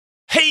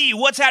Hey,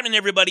 what's happening,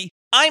 everybody?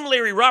 I'm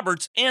Larry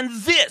Roberts,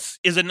 and this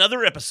is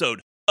another episode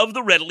of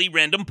the Readily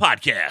Random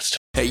Podcast.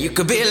 Hey, you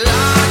could be larger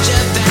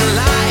than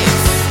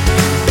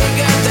life,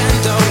 bigger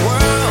than the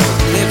world,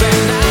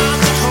 living out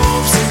the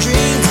hopes and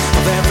dreams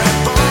of every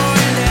boy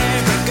and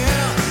every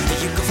girl.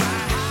 You could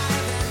fly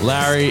high.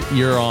 Larry,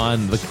 you're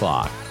on the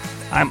clock.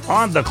 I'm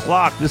on the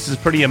clock. This is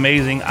pretty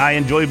amazing. I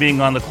enjoy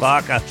being on the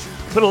clock. I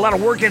put a lot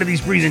of work into these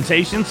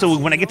presentations, so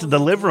when I get to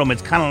deliver them,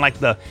 it's kind of like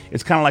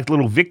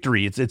little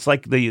victory. It's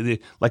like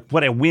like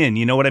what I win.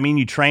 You know what I mean?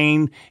 You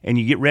train and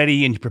you get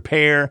ready and you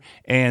prepare,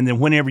 and then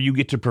whenever you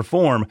get to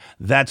perform,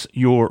 that's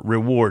your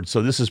reward.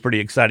 So this is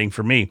pretty exciting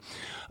for me.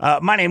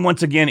 My name,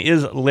 once again,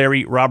 is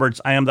Larry Roberts.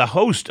 I am the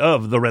host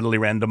of the Readily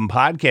Random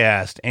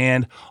Podcast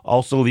and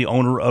also the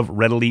owner of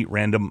Readily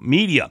Random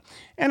Media.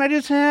 And I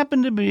just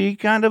happen to be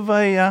kind of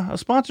a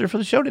sponsor for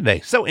the show today.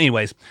 So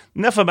anyways,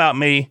 enough about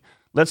me.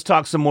 Let's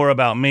talk some more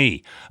about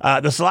me.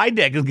 The slide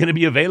deck is going to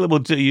be available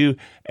to you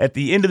at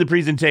the end of the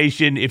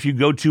presentation. If you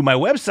go to my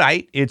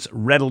website, it's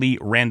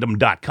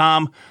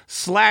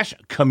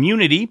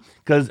readilyrandom.com/community,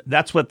 because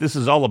that's what this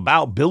is all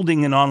about,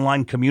 building an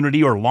online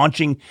community or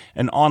launching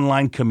an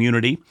online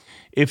community.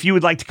 If you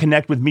would like to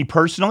connect with me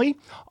personally,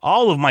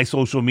 all of my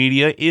social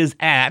media is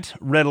at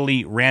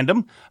Readily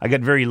Random. I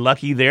got very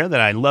lucky there that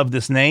I love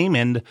this name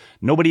and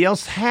nobody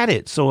else had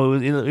it, so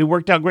it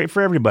worked out great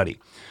for everybody.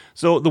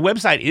 So the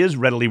website is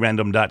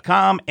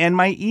readilyrandom.com, and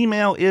my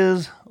email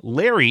is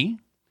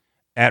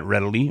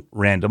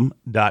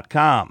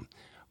larry@readilyrandom.com.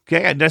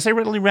 Okay, did I say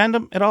Readily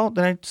Random at all?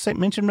 Did I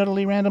mention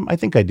Readily Random? I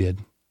think I did.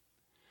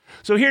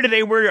 So here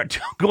today, we're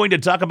going to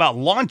talk about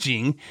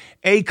launching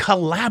a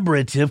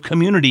collaborative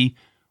community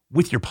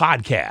with your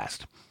podcast.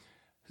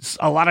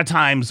 A lot of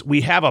times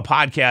we have a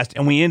podcast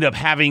and we end up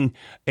having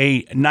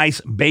a nice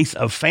base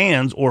of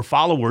fans or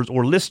followers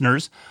or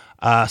listeners.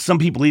 Some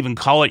people even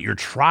call it your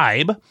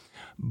tribe.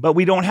 But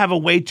we don't have a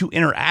way to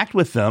interact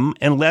with them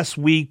unless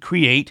we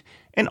create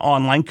an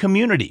online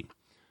community.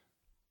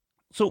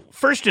 So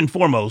first and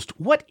foremost,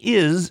 what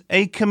is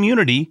a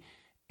community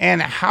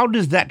and how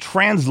does that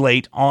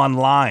translate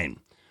online?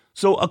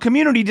 So a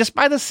community, just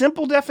by the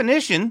simple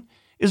definition,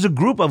 is a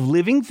group of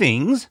living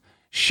things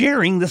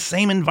sharing the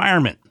same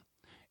environment.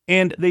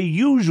 And they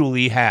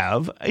usually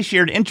have a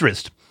shared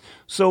interest.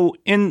 So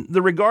in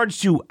the regards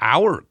to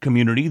our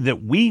community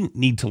that we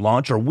need to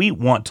launch or we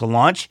want to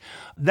launch,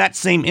 that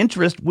same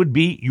interest would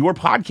be your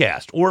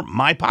podcast or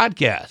my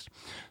podcast.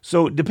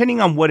 So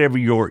depending on whatever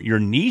your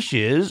niche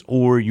is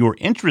or your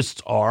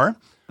interests are,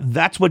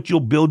 that's what you'll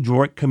build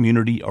your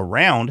community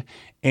around,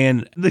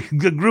 and the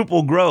group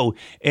will grow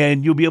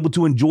and you'll be able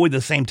to enjoy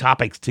the same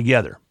topics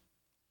together.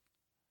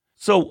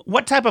 So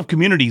what type of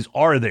communities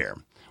are there?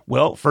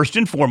 Well, first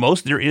and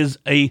foremost, there is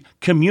a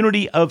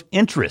community of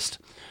interest.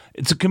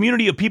 It's a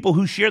community of people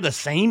who share the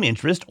same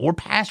interest or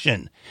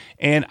passion.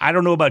 And I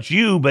don't know about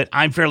you, but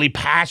I'm fairly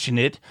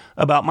passionate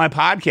about my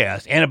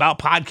podcast and about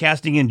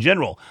podcasting in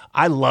general.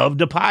 I love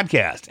to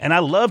podcast, and I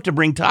love to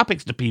bring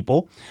topics to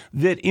people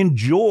that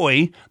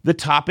enjoy the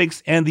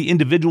topics and the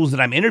individuals that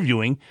I'm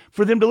interviewing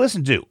for them to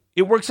listen to.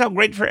 It works out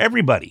great for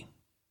everybody.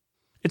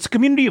 It's a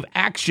community of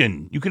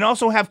action. You can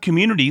also have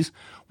communities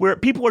where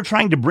people are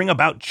trying to bring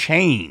about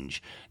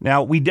change.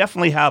 Now, we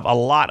definitely have a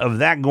lot of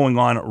that going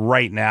on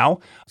right now.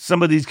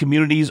 Some of these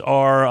communities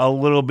are a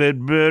little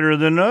bit better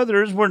than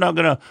others. We're not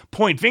going to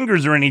point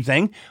fingers or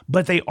anything,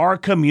 but they are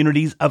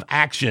communities of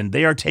action.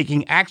 They are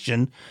taking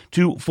action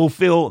to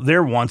fulfill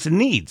their wants and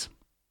needs.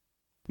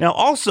 Now,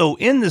 also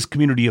in this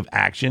community of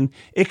action,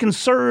 it can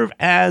serve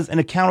as an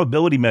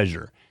accountability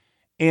measure.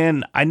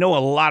 And I know a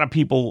lot of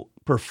people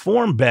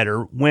perform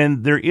better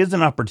when there is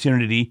an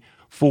opportunity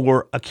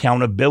for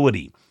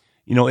accountability.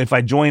 You know, if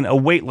I join a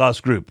weight loss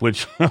group,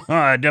 which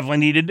I definitely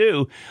need to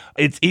do,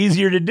 it's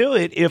easier to do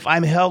it if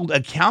I'm held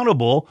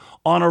accountable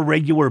on a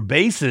regular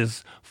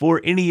basis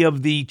for any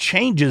of the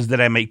changes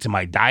that I make to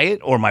my diet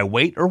or my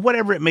weight or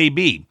whatever it may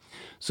be.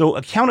 So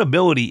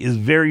accountability is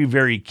very,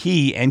 very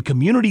key, and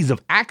communities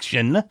of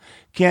action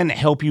can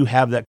help you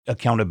have that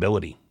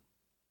accountability.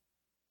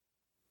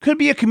 Could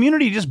be a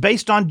community just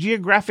based on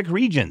geographic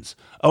regions,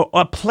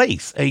 a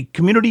place, a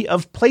community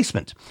of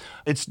placement.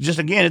 It's just,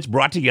 again, it's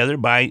brought together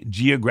by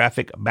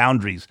geographic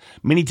boundaries.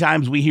 Many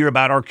times we hear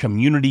about our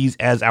communities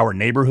as our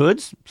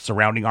neighborhoods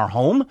surrounding our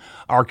home.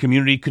 Our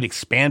community could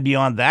expand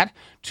beyond that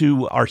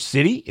to our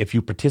city if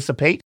you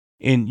participate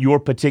in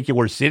your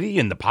particular city,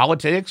 in the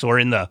politics or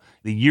in the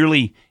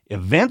yearly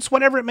events,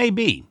 whatever it may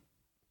be.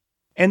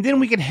 And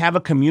then we can have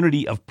a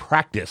community of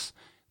practice.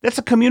 That's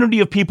a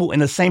community of people in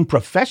the same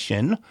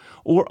profession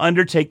or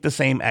undertake the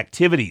same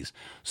activities.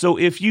 So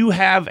if you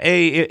have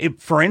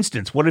for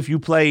instance, what if you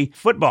play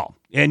football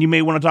and you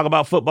may want to talk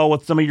about football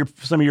with some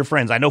of your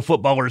friends? I know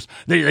footballers,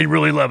 they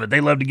really love it.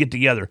 They love to get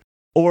together.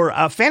 Or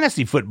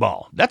fantasy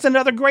football. That's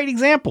another great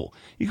example.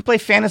 You can play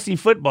fantasy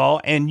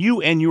football and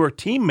you and your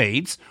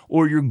teammates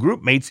or your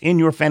group mates in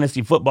your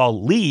fantasy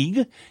football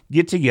league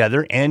get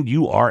together and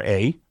you are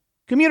a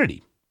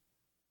community.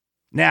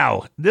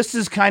 Now, this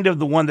is kind of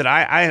the one that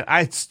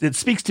it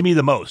speaks to me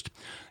the most.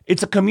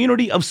 It's a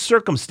community of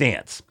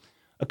circumstance.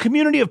 a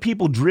community of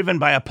people driven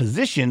by a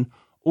position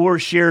or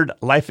shared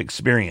life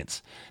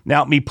experience.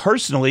 Now, me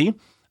personally,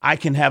 I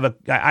can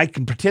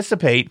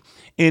participate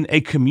in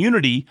a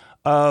community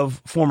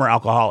of former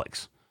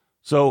alcoholics.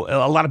 So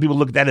a lot of people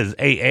look at that as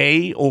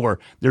AA, or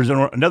there's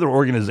another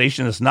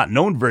organization that's not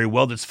known very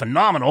well that's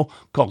phenomenal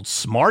called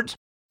SMART,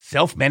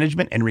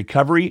 Self-Management and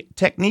Recovery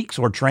Techniques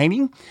or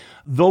Training.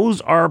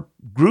 Those are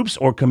groups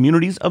or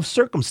communities of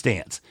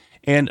circumstance.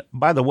 And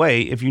by the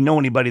way, if you know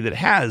anybody that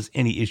has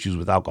any issues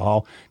with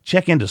alcohol,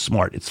 check into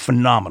SMART. It's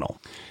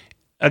phenomenal.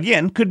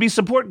 Again, could be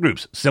support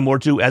groups similar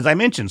to, as I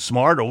mentioned,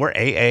 SMART or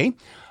AA,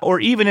 or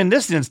even in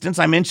this instance,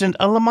 I mentioned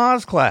a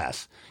Lamaze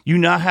class. You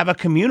now have a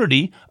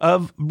community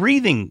of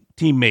breathing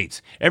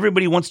teammates.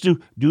 Everybody wants to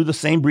do the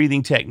same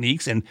breathing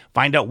techniques and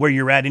find out where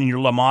you're at in your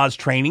Lamaze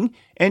training,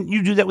 and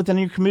you do that within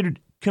your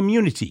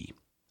community.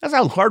 That's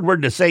a hard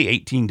word to say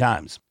 18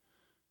 times.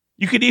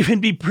 You could even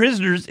be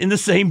prisoners in the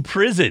same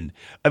prison.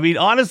 I mean,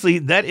 honestly,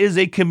 that is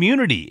a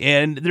community,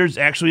 and there's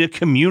actually a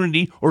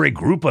community or a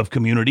group of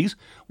communities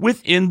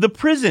within the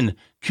prison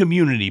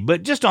community.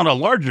 But just on a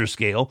larger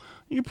scale,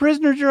 your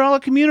prisoners are all a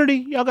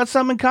community. Y'all got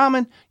something in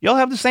common. Y'all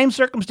have the same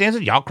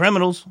circumstances. Y'all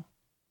criminals.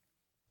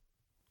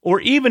 Or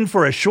even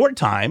for a short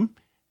time,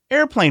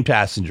 airplane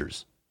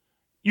passengers.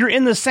 You're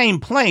in the same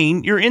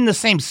plane, you're in the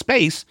same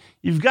space,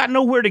 you've got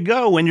nowhere to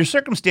go, and your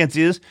circumstance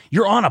is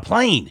you're on a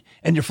plane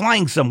and you're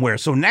flying somewhere.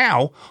 So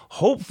now,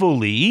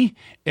 hopefully,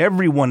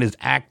 everyone is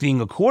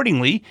acting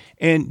accordingly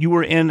and you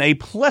are in a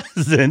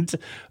pleasant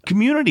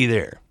community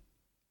there.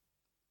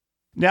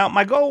 Now,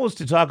 my goal was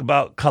to talk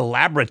about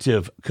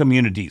collaborative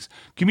communities,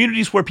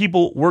 communities where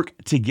people work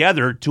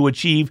together to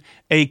achieve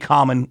a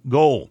common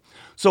goal.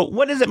 So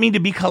what does it mean to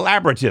be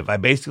collaborative? I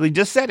basically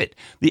just said it.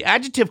 The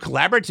adjective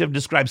collaborative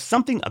describes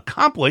something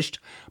accomplished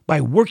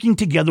by working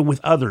together with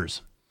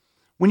others.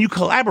 When you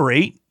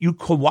collaborate, you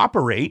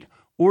cooperate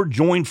or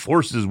join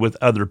forces with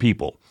other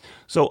people.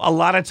 So a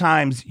lot of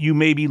times you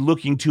may be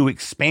looking to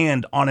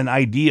expand on an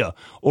idea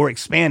or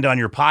expand on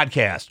your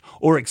podcast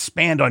or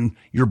expand on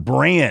your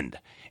brand.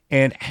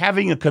 And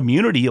having a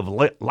community of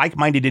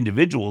like-minded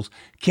individuals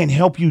can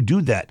help you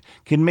do that,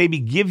 can maybe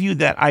give you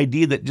that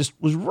idea that just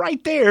was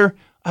right there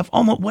of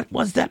almost, what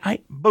was that?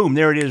 Boom,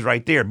 there it is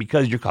right there,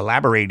 because you're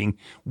collaborating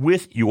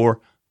with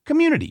your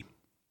community.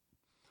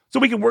 So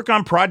we can work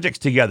on projects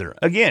together.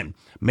 Again,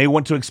 may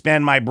want to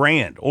expand my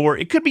brand, or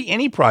it could be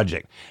any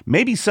project.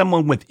 Maybe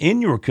someone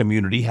within your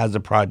community has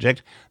a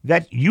project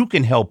that you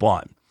can help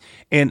on.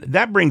 And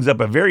that brings up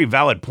a very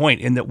valid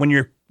point in that when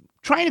you're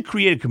trying to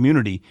create a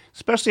community,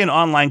 especially an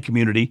online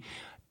community,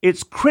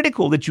 it's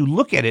critical that you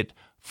look at it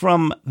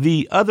from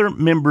the other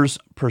members'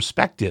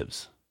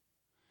 perspectives.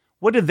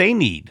 What do they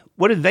need?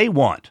 What do they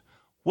want?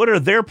 What are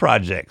their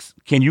projects?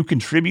 Can you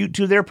contribute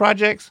to their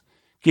projects?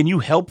 Can you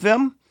help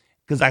them?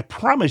 Because I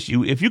promise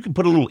you, if you can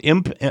put a little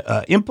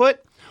input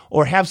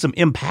or have some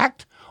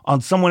impact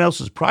on someone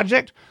else's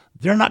project,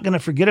 they're not going to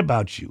forget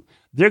about you.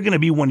 They're going to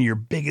be one of your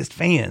biggest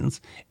fans,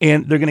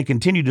 and they're going to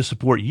continue to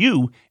support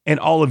you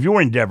and all of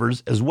your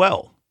endeavors as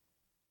well.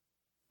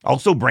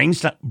 Also,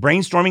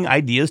 brainstorming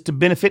ideas to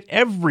benefit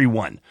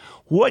everyone.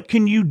 What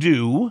can you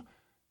do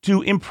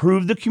to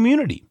improve the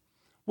community?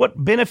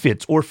 What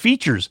benefits or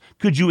features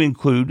could you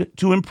include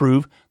to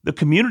improve the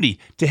community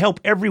to help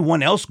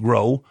everyone else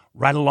grow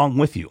right along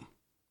with you?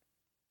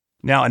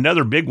 Now,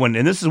 another big one,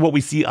 and this is what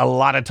we see a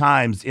lot of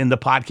times in the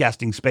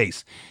podcasting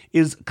space,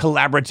 is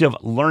collaborative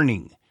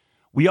learning.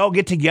 We all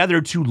get together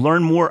to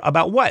learn more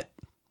about what?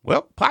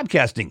 Well,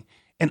 podcasting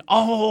and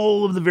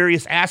all of the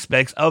various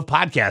aspects of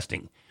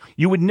podcasting.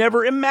 You would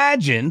never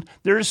imagine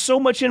there is so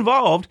much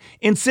involved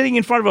in sitting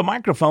in front of a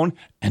microphone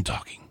and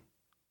talking.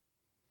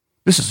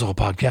 This is all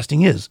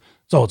podcasting is.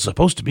 It's all it's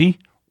supposed to be.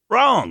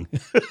 Wrong.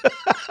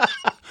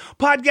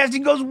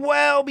 Podcasting goes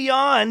well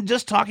beyond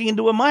just talking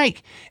into a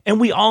mic, and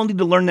we all need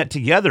to learn that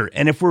together.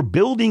 And if we're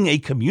building a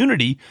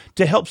community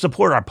to help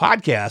support our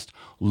podcast,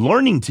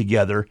 learning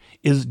together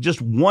is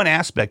just one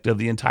aspect of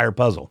the entire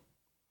puzzle.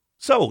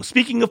 So,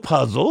 speaking of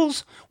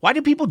puzzles, why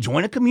do people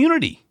join a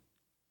community?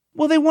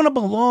 Well, they want to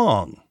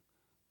belong.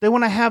 They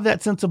want to have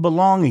that sense of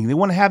belonging. They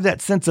want to have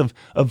that sense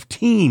of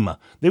team.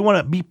 They want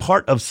to be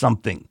part of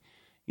something.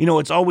 You know,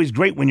 it's always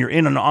great when you're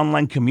in an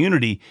online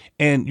community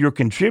and you're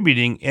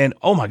contributing and,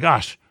 oh my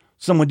gosh,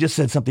 someone just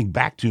said something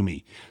back to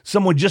me.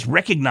 Someone just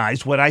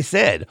recognized what I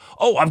said.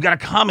 Oh, I've got a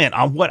comment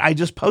on what I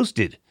just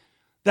posted.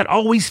 That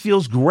always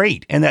feels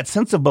great. And that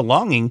sense of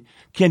belonging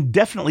can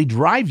definitely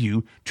drive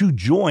you to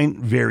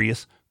join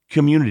various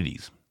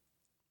communities.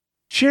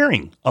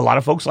 Sharing. A lot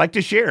of folks like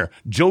to share.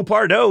 Joe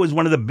Pardo is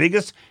one of the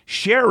biggest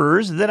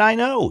sharers that I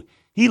know.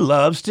 He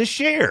loves to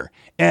share.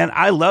 And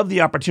I love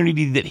the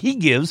opportunity that he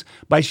gives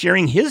by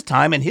sharing his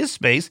time and his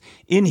space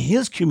in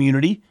his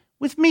community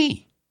with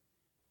me.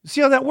 See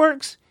how that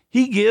works?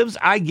 He gives,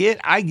 I get,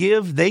 I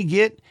give, they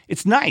get.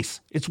 It's nice.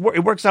 It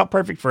works out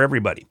perfect for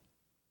everybody.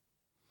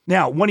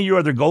 Now, one of your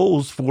other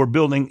goals for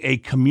building a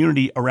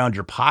community around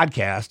your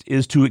podcast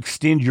is to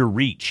extend your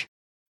reach.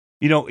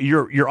 You know,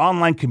 your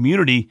online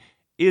community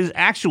is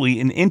actually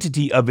an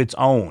entity of its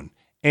own.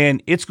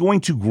 and it's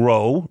going to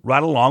grow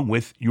right along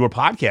with your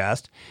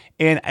podcast.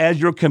 And as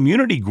your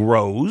community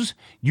grows,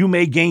 you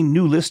may gain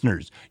new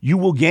listeners. You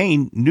will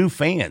gain new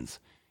fans.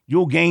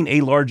 You'll gain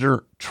a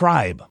larger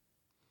tribe.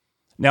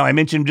 Now, I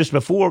mentioned just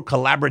before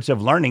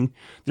collaborative learning.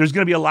 There's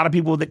going to be a lot of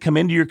people that come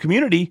into your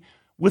community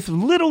with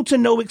little to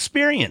no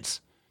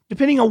experience,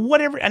 depending on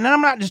whatever. And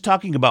I'm not just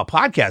talking about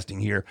podcasting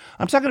here.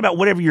 I'm talking about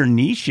whatever your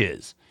niche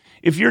is.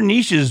 If your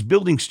niche is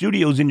building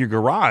studios in your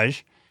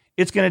garage,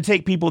 it's going to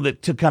take people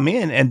to come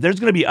in, and there's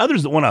going to be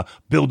others that want to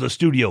build a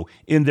studio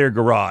in their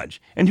garage.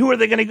 And who are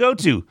they going to go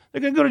to?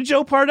 They're going to go to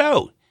Joe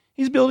Pardo.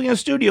 He's building a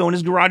studio in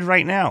his garage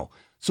right now.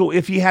 So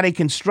if he had a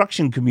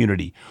construction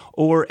community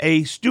or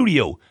a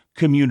studio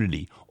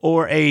community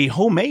or a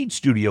homemade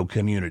studio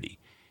community,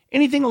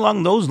 anything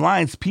along those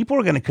lines, people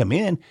are going to come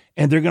in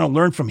and they're going to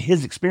learn from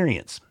his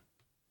experience.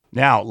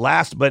 Now,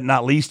 last but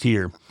not least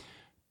here,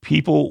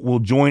 people will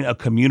join a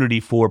community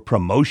for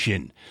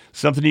promotion,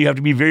 something you have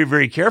to be very,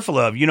 very careful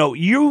of. You know,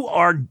 you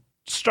are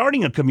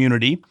starting a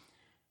community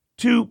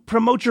to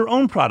promote your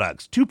own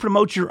products, to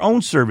promote your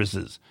own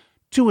services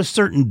to a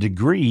certain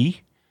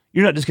degree.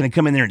 You're not just going to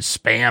come in there and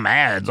spam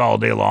ads all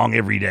day long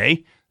every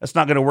day. That's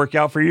not going to work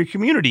out for your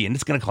community, and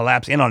it's going to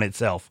collapse in on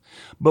itself.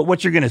 But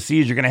what you're going to see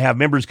is you're going to have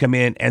members come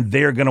in, and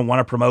they're going to want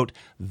to promote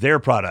their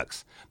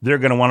products. They're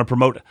going to want to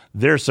promote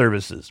their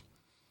services.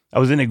 I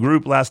was in a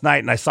group last night,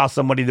 and I saw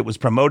somebody that was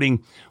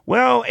promoting,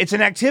 well, it's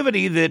an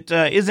activity that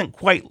isn't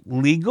quite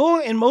legal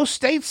in most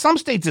states. Some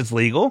states it's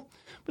legal,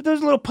 but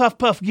there's a little puff,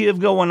 puff, give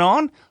going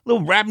on, a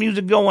little rap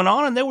music going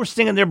on, and they were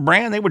singing their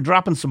brand. They were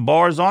dropping some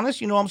bars on us,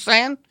 you know what I'm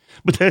saying?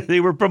 But they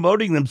were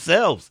promoting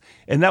themselves,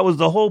 and that was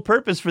the whole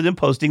purpose for them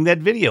posting that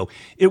video.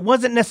 It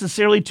wasn't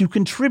necessarily to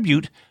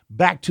contribute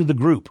back to the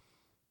group.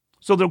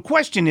 So the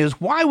question is,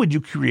 why would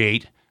you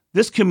create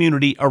this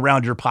community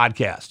around your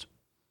podcast?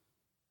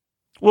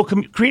 Well,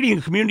 creating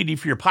a community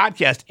for your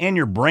podcast and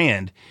your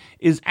brand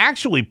is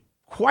actually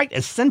quite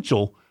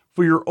essential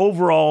for your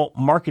overall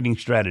marketing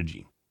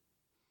strategy.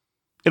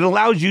 It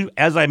allows you,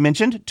 as I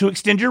mentioned, to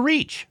extend your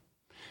reach.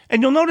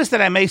 And you'll notice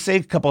that I may say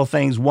a couple of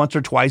things once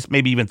or twice,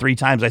 maybe even 3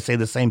 times I say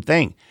the same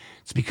thing.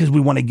 It's because we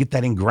want to get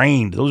that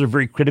ingrained. Those are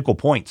very critical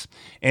points.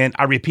 And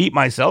I repeat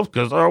myself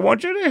because I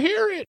want you to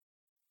hear it.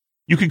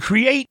 You can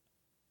create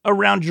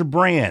around your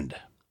brand.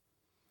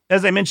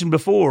 As I mentioned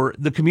before,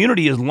 the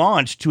community is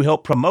launched to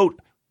help promote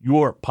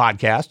your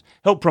podcast,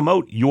 help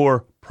promote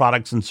your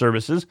products and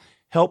services,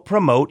 help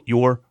promote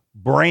your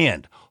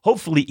brand.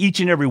 Hopefully,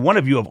 each and every one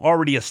of you have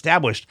already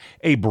established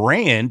a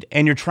brand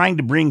and you're trying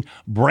to bring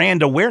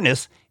brand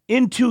awareness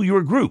into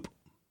your group.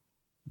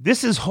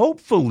 This is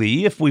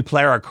hopefully, if we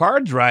play our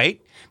cards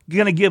right,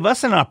 going to give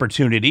us an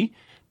opportunity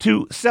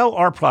to sell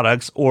our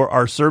products or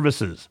our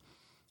services.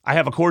 I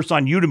have a course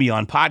on Udemy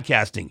on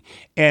podcasting,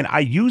 and I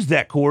use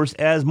that course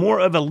as more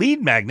of a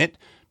lead magnet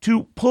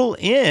to pull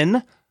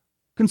in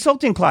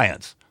consulting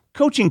clients,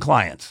 coaching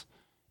clients.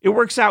 It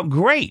works out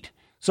great.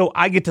 So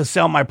I get to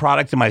sell my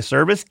product and my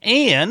service,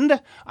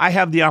 and I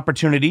have the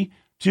opportunity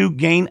to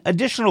gain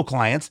additional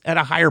clients at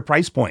a higher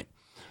price point.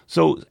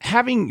 So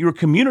having your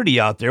community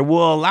out there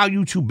will allow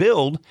you to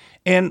build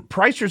and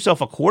price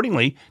yourself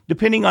accordingly,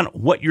 depending on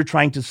what you're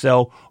trying to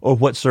sell or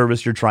what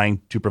service you're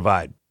trying to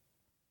provide.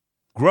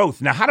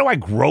 Growth. Now, how do I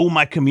grow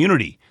my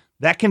community?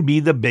 That can be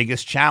the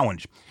biggest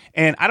challenge.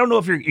 And I don't know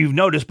if you've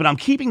noticed, but I'm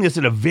keeping this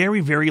at a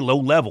very, very low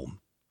level.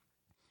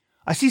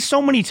 I see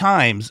so many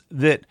times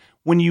that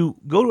when you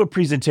go to a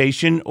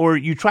presentation or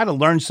you try to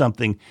learn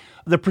something,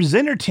 the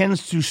presenter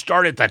tends to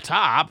start at the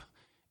top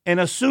and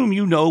assume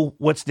you know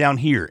what's down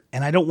here.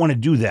 And I don't want to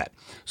do that.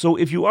 So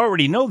if you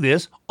already know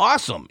this,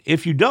 awesome.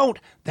 If you don't,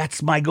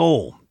 that's my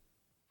goal.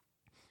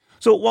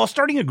 So while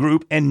starting a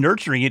group and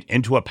nurturing it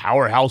into a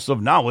powerhouse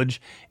of knowledge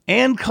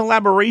and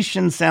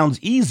collaboration sounds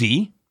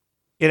easy,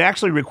 it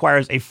actually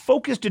requires a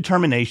focused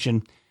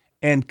determination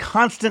and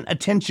constant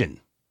attention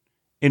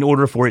in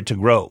order for it to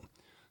grow.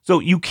 So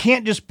you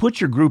can't just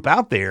put your group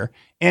out there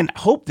and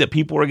hope that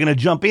people are going to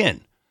jump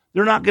in.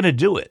 They're not going to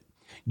do it.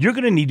 You're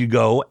going to need to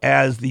go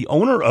as the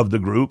owner of the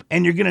group,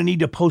 and you're going to need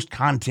to post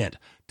content,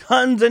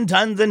 tons and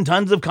tons and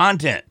tons of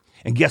content.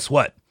 And guess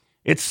what?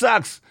 It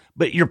sucks,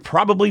 but you're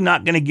probably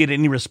not going to get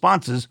any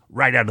responses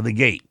right out of the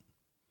gate.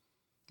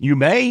 You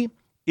may.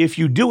 If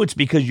you do, it's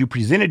because you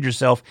presented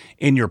yourself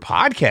in your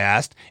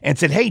podcast and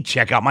said, hey,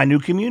 check out my new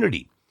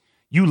community.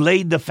 You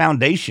laid the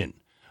foundation.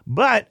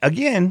 But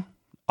again,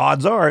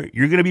 odds are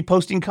you're going to be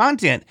posting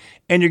content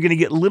and you're going to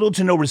get little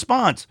to no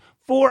response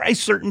for a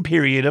certain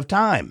period of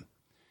time.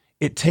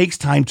 It takes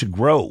time to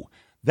grow.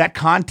 That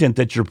content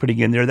that you're putting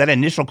in there, that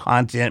initial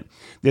content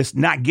that's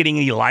not getting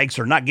any likes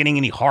or not getting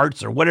any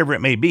hearts or whatever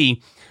it may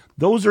be,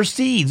 those are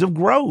seeds of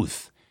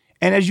growth.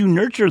 And as you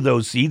nurture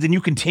those seeds and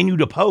you continue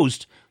to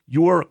post,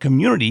 your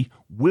community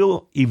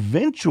will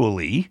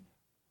eventually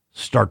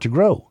start to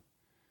grow.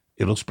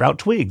 It'll sprout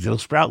twigs, it'll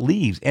sprout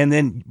leaves. And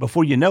then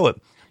before you know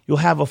it, you'll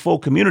have a full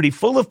community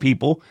full of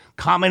people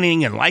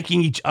commenting and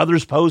liking each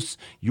other's posts,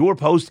 your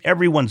posts,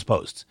 everyone's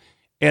posts.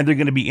 And they're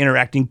going to be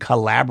interacting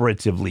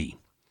collaboratively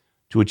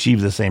to achieve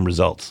the same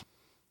results.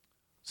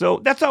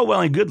 So that's all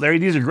well and good, Larry.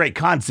 These are great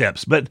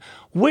concepts, but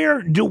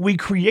where do we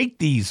create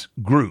these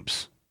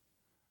groups?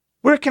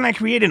 Where can I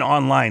create an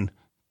online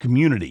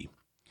community?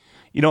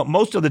 You know,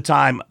 most of the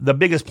time, the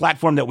biggest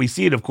platform that we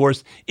see it, of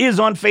course, is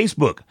on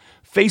Facebook.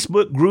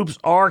 Facebook groups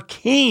are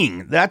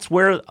king. That's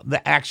where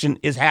the action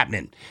is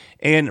happening.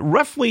 And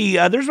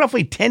there's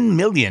roughly 10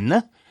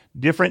 million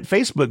different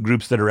Facebook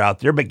groups that are out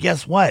there. But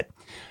guess what?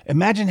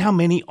 Imagine how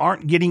many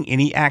aren't getting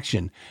any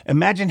action.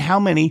 Imagine how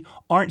many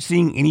aren't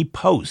seeing any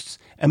posts.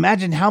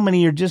 Imagine how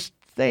many are just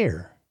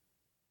there.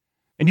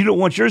 And you don't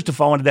want yours to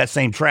fall into that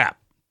same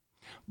trap.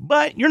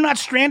 But you're not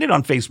stranded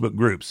on Facebook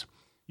groups.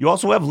 You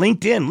also have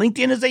LinkedIn.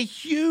 LinkedIn is a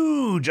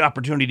huge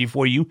opportunity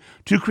for you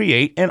to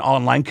create an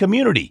online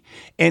community.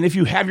 And if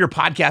you have your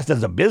podcast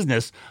as a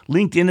business,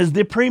 LinkedIn is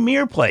the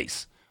premier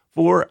place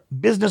for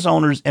business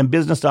owners and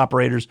business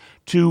operators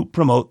to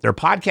promote their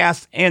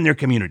podcasts and their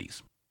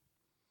communities.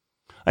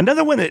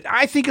 Another one that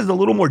I think is a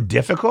little more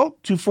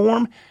difficult to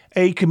form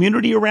a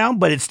community around,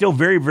 but it's still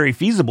very, very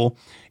feasible,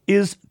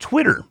 is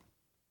Twitter.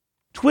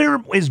 Twitter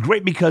is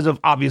great because of,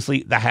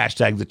 obviously, the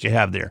hashtags that you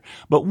have there.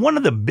 But one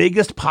of the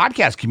biggest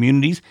podcast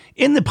communities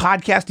in the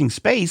podcasting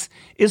space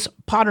is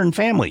Podern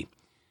Family.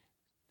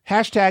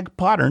 Hashtag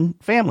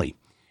Podern Family.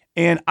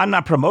 And I'm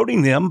not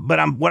promoting them, but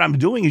what I'm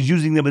doing is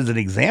using them as an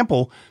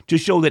example to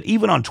show that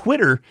even on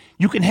Twitter,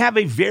 you can have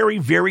a very,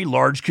 very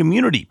large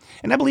community.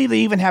 And I believe they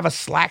even have a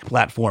Slack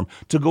platform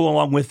to go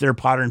along with their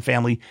Podern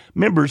Family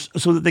members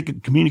so that they can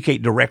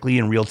communicate directly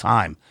in real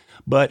time.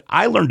 But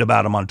I learned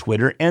about them on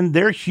Twitter, and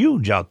they're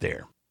huge out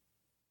there.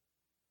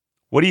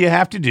 What do you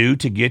have to do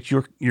to get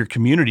your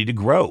community to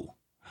grow?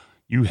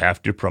 You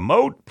have to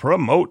promote,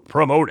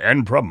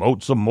 and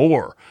promote some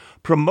more.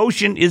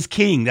 Promotion is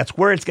king. That's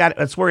where it's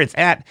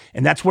at,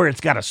 and that's where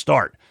it's got to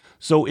start.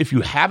 So if you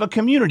have a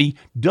community,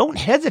 don't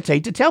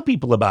hesitate to tell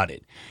people about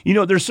it. You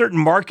know, there's certain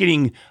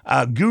marketing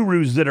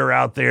gurus that are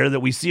out there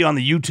that we see on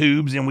the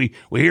YouTubes and we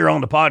hear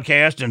on the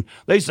podcast, and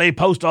they say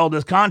post all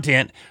this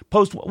content.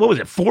 Post,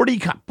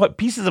 40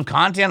 pieces of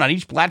content on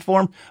each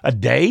platform a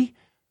day?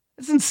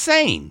 It's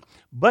insane.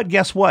 But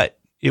guess what?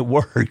 It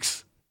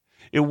works.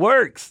 It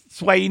works.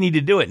 That's why you need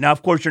to do it. Now,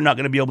 of course, you're not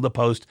going to be able to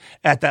post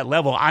at that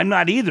level. I'm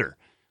not either.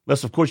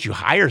 Unless, of course, you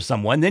hire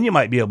someone, then you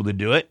might be able to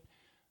do it.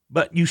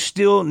 But you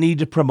still need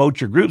to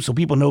promote your group so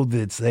people know that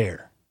it's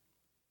there.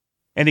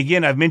 And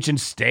again, I've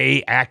mentioned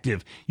stay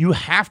active. You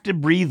have to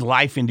breathe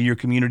life into your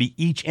community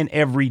each and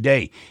every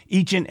day,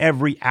 each and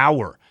every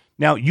hour.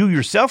 Now, you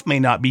yourself may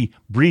not be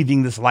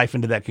breathing this life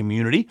into that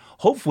community.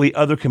 Hopefully,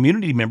 other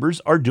community members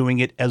are doing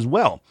it as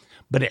well.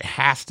 But it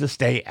has to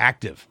stay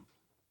active.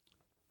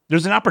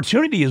 There's an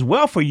opportunity as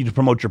well for you to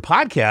promote your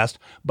podcast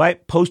by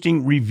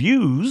posting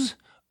reviews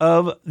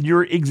of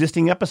your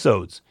existing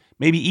episodes.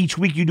 Maybe each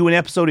week you do an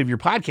episode of your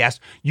podcast,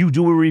 you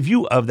do a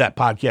review of that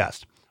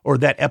podcast or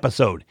that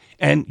episode,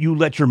 and you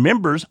let your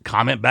members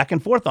comment back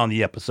and forth on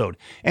the episode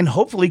and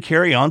hopefully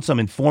carry on some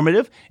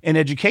informative and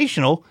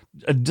educational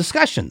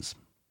discussions.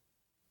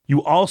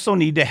 You also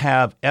need to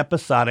have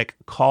episodic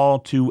call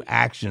to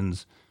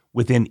actions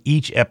within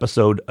each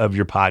episode of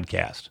your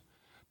podcast.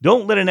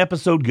 Don't let an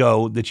episode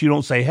go that you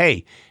don't say,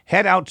 hey,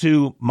 head out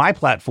to my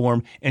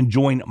platform and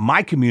join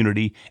my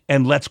community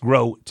and let's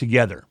grow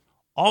together.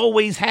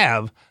 Always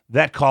have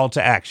that call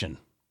to action.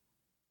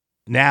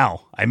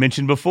 Now, I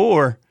mentioned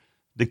before,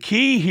 the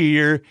key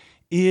here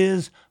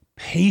is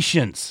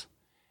patience.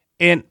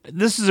 And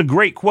this is a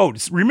great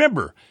quote.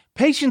 Remember,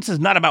 patience is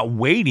not about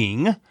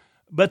waiting,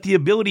 but the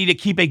ability to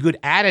keep a good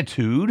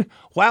attitude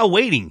while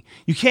waiting.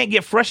 You can't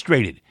get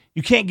frustrated.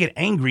 You can't get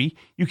angry.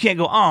 You can't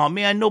go, oh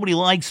man, nobody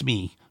likes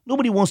me.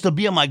 Nobody wants to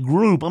be in my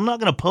group. I'm not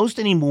going to post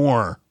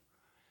anymore.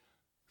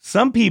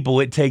 Some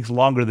people, it takes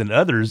longer than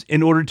others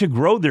in order to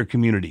grow their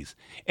communities.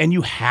 And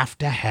you have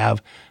to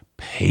have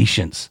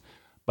patience.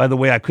 By the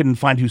way, I couldn't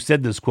find who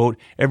said this quote.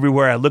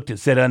 Everywhere I looked, it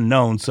said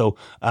unknown. So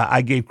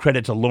I gave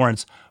credit to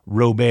Lawrence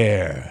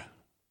Robert.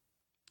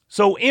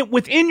 So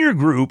within your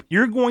group,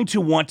 you're going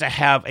to want to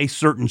have a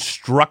certain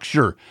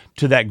structure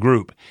to that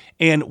group.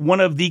 And one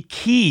of the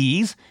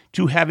keys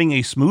to having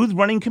a smooth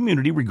running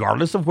community,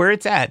 regardless of where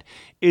it's at,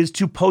 is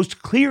to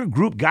post clear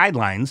group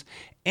guidelines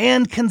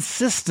and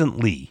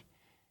consistently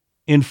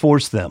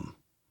enforce them.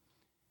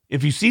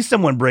 If you see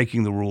someone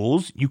breaking the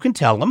rules, you can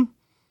tell them.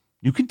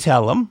 You can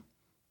tell them.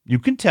 You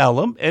can tell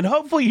them. And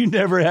hopefully you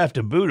never have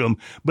to boot them,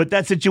 but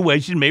that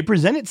situation may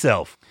present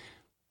itself.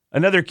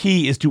 Another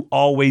key is to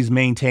always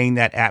maintain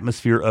that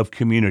atmosphere of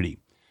community.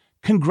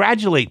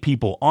 Congratulate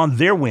people on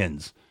their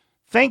wins.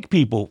 Thank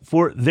people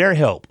for their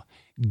help.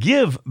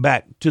 Give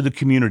back to the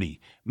community.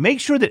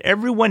 Make sure that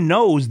everyone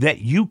knows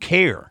that you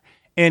care.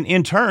 And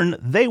in turn,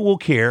 they will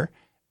care,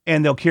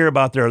 and they'll care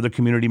about their other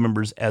community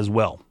members as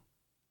well.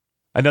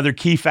 Another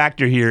key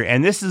factor here,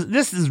 and this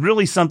is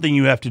really something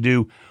you have to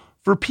do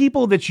for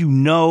people that you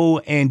know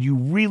and you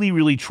really,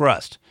 really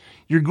trust.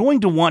 You're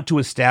going to want to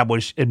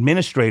establish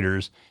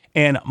administrators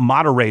and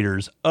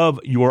moderators of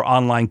your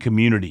online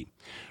community.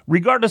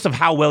 Regardless of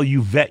how well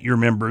you vet your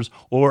members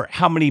or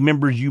how many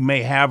members you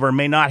may have or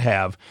may not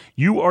have,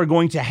 you are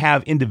going to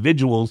have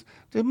individuals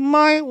that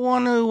might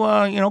want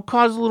to,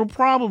 cause little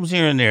problems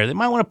here and there. They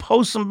might want to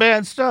post some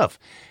bad stuff.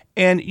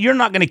 And you're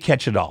not going to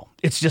catch it all.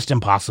 It's just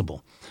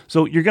impossible.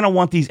 So you're going to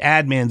want these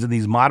admins and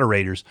these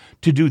moderators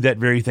to do that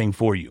very thing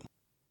for you.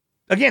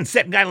 Again,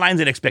 set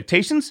guidelines and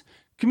expectations.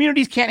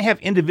 Communities can't have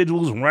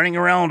individuals running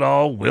around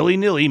all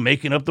willy-nilly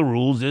making up the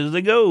rules as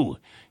they go.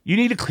 You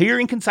need a clear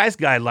and concise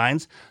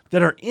guidelines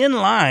that are in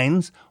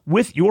lines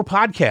with your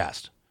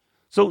podcast.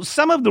 So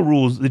some of the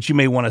rules that you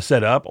may want to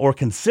set up or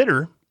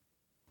consider: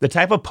 the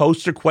type of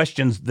posts or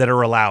questions that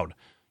are allowed.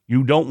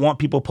 You don't want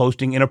people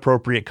posting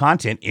inappropriate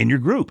content in your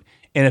group.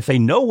 And if they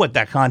know what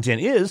that content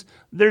is,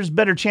 there's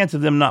better chance of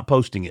them not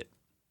posting it.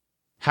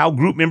 How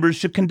group members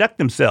should conduct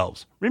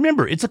themselves.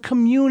 Remember, it's a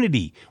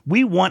community.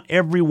 We want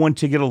everyone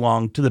to get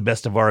along to the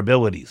best of our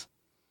abilities.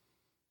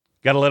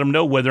 Got to let them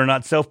know whether or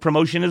not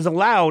self-promotion is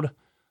allowed.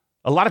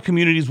 A lot of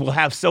communities will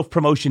have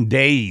self-promotion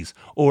days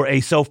or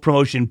a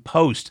self-promotion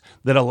post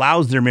that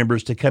allows their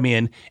members to come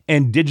in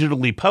and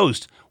digitally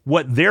post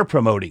what they're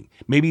promoting,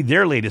 maybe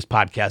their latest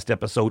podcast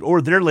episode or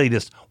their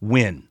latest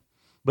win.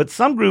 But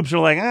some groups are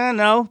like,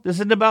 no, this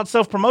isn't about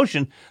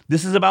self-promotion.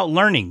 This is about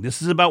learning.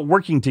 This is about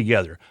working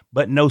together,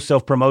 but no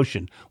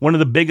self-promotion. One of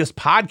the biggest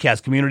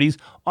podcast communities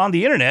on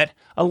the internet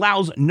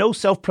allows no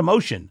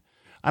self-promotion.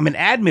 I'm an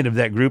admin of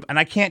that group, and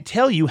I can't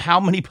tell you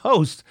how many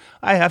posts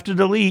I have to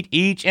delete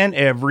each and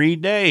every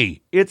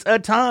day. It's a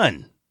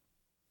ton.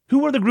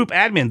 Who are the group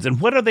admins,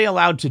 and what are they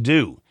allowed to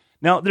do?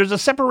 Now, there's a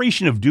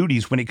separation of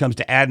duties when it comes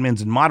to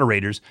admins and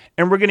moderators,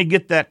 and we're going to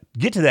get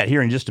to that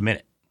here in just a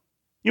minute.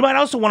 You might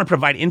also want to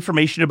provide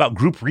information about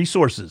group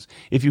resources.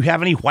 If you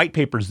have any white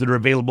papers that are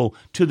available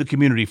to the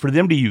community for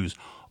them to use,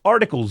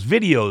 articles,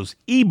 videos,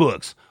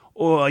 ebooks,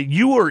 or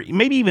you or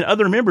maybe even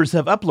other members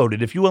have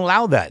uploaded if you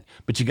allow that,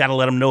 but you got to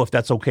let them know if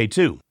that's okay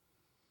too.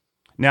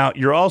 Now,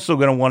 you're also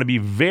going to want to be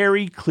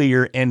very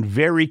clear and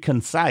very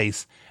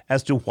concise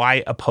as to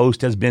why a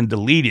post has been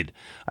deleted.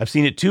 I've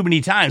seen it too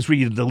many times where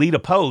you delete a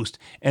post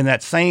and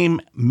that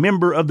same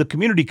member of the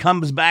community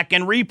comes back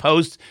and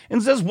reposts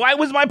and says, "Why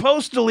was my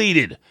post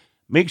deleted?"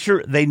 Make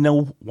sure they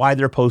know why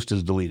their post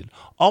is deleted.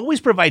 Always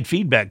provide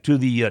feedback to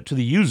the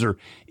user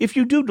if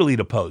you do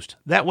delete a post.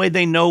 That way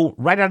they know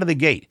right out of the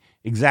gate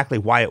exactly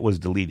why it was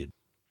deleted.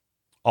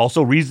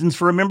 Also, reasons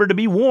for a member to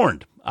be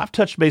warned. I've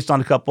touched base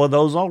on a couple of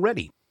those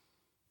already.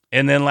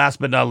 And then last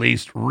but not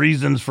least,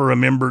 reasons for a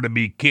member to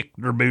be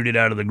kicked or booted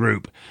out of the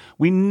group.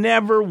 We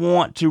never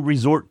want to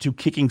resort to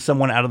kicking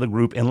someone out of the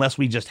group unless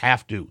we just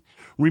have to.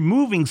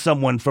 Removing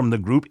someone from the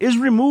group is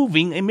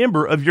removing a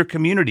member of your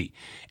community.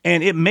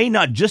 And it may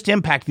not just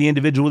impact the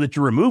individual that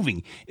you're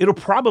removing. It'll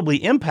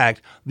probably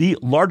impact the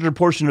larger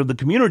portion of the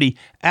community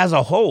as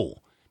a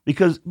whole.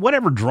 Because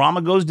whatever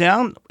drama goes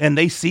down and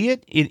they see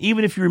it, and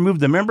even if you remove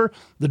the member,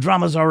 the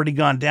drama's already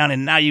gone down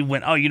and now you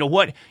went, "Oh, you know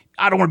what?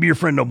 I don't want to be your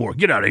friend no more.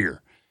 Get out of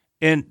here."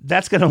 And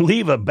that's going to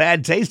leave a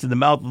bad taste in the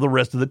mouth of the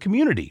rest of the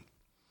community.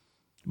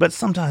 But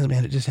sometimes,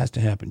 man, it just has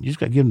to happen. You just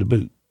got to give them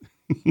the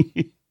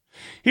boot.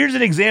 Here's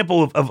an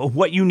example of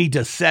what you need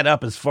to set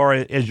up as far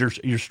as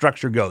your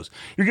structure goes.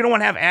 You're going to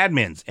want to have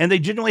admins, and they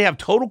generally have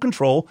total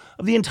control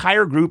of the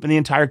entire group and the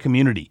entire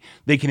community.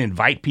 They can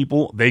invite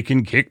people. They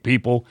can kick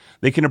people.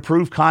 They can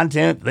approve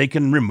content. They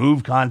can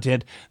remove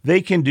content.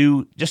 They can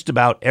do just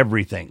about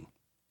everything.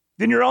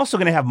 Then you're also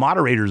going to have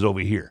moderators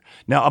over here.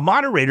 Now, a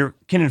moderator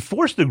can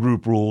enforce the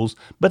group rules,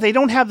 but they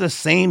don't have the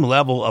same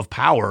level of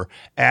power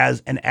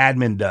as an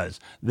admin does.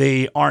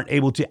 They aren't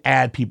able to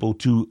add people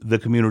to the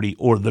community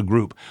or the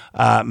group.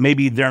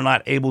 Maybe they're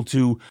not able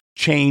to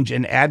change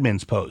an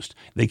admin's post.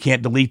 They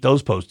can't delete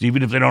those posts,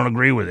 even if they don't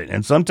agree with it.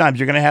 And sometimes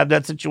you're going to have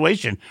that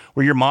situation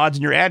where your mods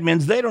and your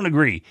admins, they don't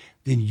agree.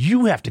 Then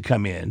you have to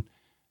come in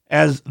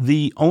as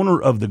the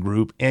owner of the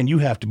group, and you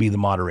have to be the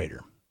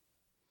moderator.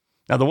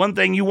 Now, the one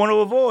thing you want to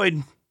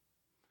avoid,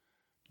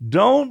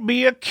 don't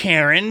be a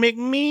Karen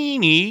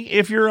McMeany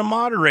if you're a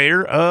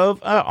moderator of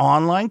an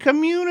online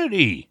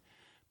community.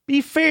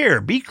 Be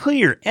fair, be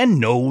clear, and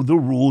know the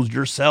rules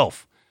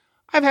yourself.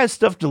 I've had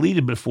stuff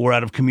deleted before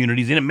out of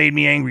communities, and it made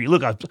me angry.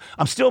 Look,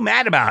 I'm still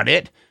mad about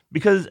it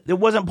because it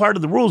wasn't part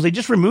of the rules. They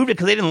just removed it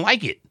because they didn't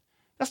like it.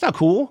 That's not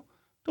cool.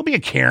 Don't be a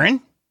Karen.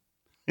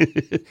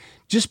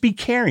 Just be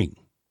caring.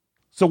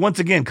 So once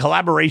again,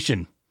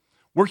 collaboration.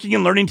 Working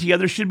and learning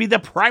together should be the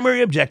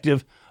primary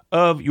objective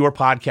of your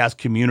podcast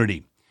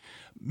community.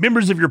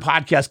 Members of your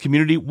podcast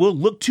community will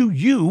look to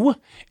you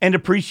and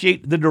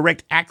appreciate the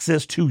direct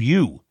access to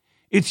you.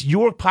 It's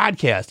your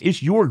podcast.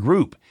 It's your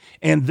group.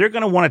 And they're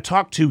going to want to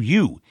talk to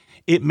you.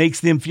 It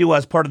makes them feel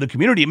as part of the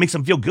community. It makes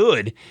them feel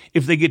good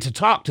if they get to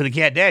talk to the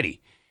Cat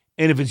Daddy.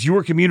 And if it's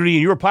your community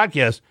and your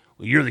podcast,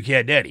 well, you're the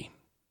Cat Daddy.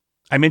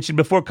 I mentioned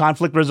before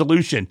conflict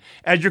resolution.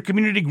 As your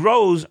community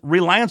grows,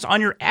 reliance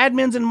on your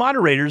admins and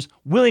moderators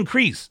will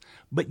increase,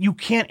 but you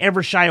can't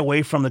ever shy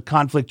away from the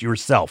conflict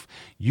yourself.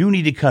 You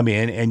need to come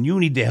in and you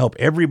need to help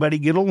everybody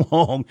get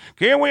along.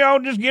 Can we all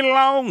just get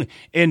along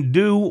and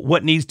do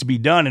what needs to be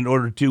done in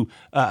order to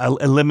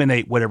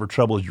eliminate whatever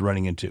troubles you're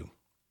running into?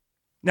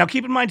 Now,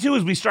 keep in mind, too,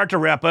 as we start to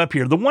wrap up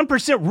here, the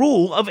 1%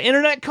 rule of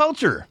internet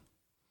culture.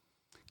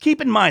 Keep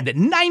in mind that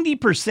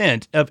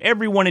 90% of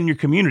everyone in your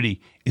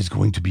community is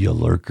going to be a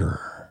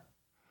lurker.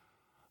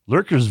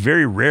 Lurkers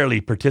very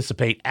rarely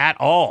participate at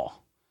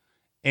all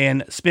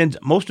and spend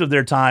most of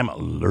their time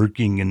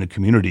lurking in the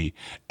community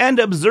and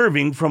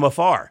observing from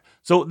afar.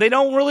 So they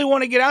don't really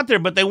want to get out there,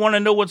 but they want to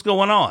know what's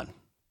going on.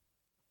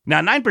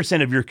 Now,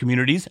 9% of your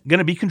community is going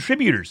to be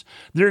contributors.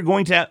 They're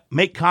going to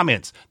make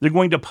comments. They're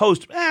going to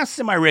post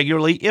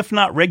semi-regularly, if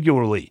not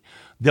regularly.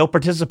 They'll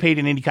participate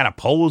in any kind of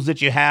polls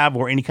that you have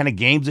or any kind of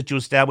games that you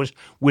establish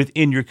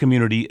within your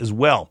community as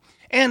well.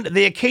 And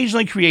they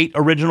occasionally create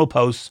original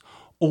posts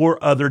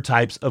or other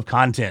types of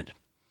content.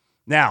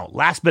 Now,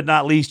 last but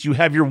not least, you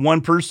have your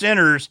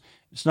 1%ers.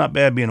 It's not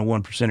bad being a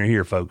 1%er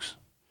here, folks,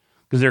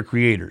 because they're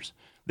creators.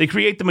 They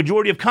create the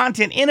majority of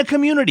content in a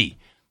community.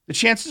 The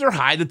chances are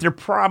high that they're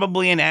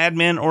probably an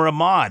admin or a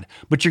mod,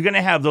 but you're going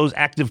to have those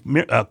active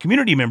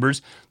community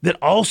members that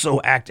also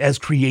act as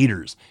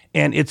creators.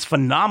 And it's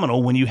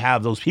phenomenal when you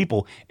have those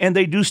people, and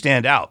they do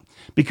stand out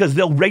because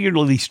they'll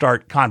regularly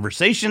start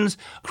conversations,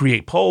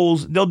 create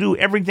polls. They'll do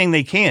everything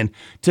they can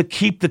to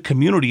keep the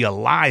community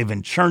alive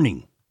and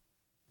churning.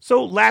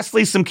 So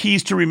lastly, some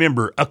keys to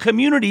remember. A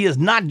community is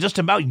not just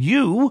about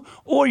you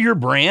or your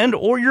brand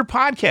or your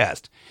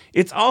podcast.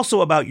 It's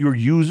also about your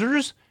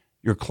users,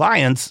 your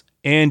clients,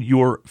 and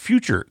your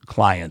future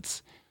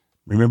clients.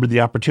 Remember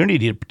the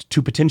opportunity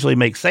to potentially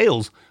make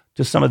sales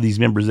to some of these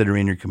members that are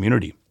in your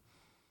community.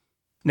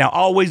 Now,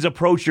 always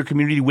approach your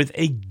community with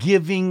a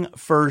giving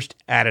first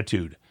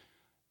attitude.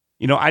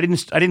 You know, I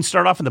didn't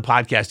start off in the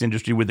podcast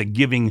industry with a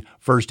giving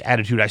first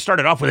attitude. I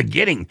started off with a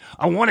getting.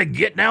 I want to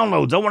get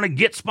downloads. I want to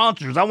get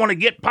sponsors. I want to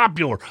get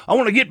popular. I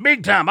want to get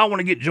big time. I want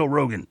to get Joe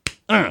Rogan.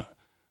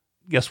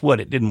 Guess what?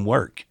 It didn't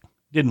work.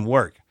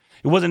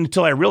 It wasn't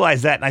until I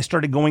realized that and I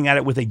started going at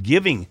it with a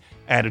giving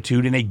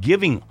attitude and a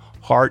giving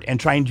heart and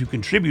trying to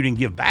contribute and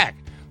give back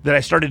that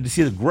I started to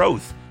see the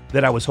growth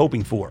that I was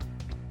hoping for.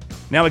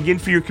 Now, again,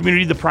 for your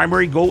community, the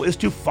primary goal is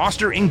to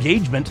foster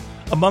engagement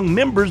among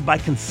members by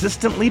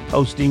consistently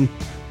posting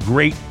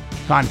great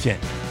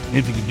content. And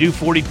if you can do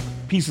 40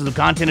 pieces of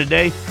content a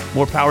day,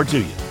 more power to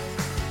you.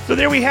 So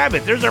there we have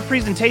it. There's our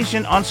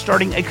presentation on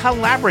starting a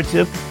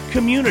collaborative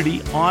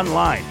community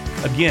online.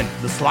 Again,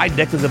 the slide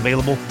deck is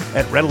available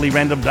at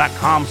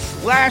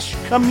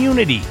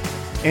readilyrandom.com/community.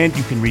 And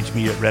you can reach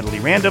me at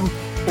readilyrandom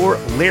or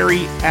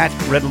Larry at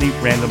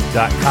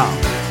readilyrandom.com.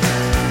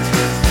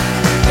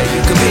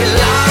 You could be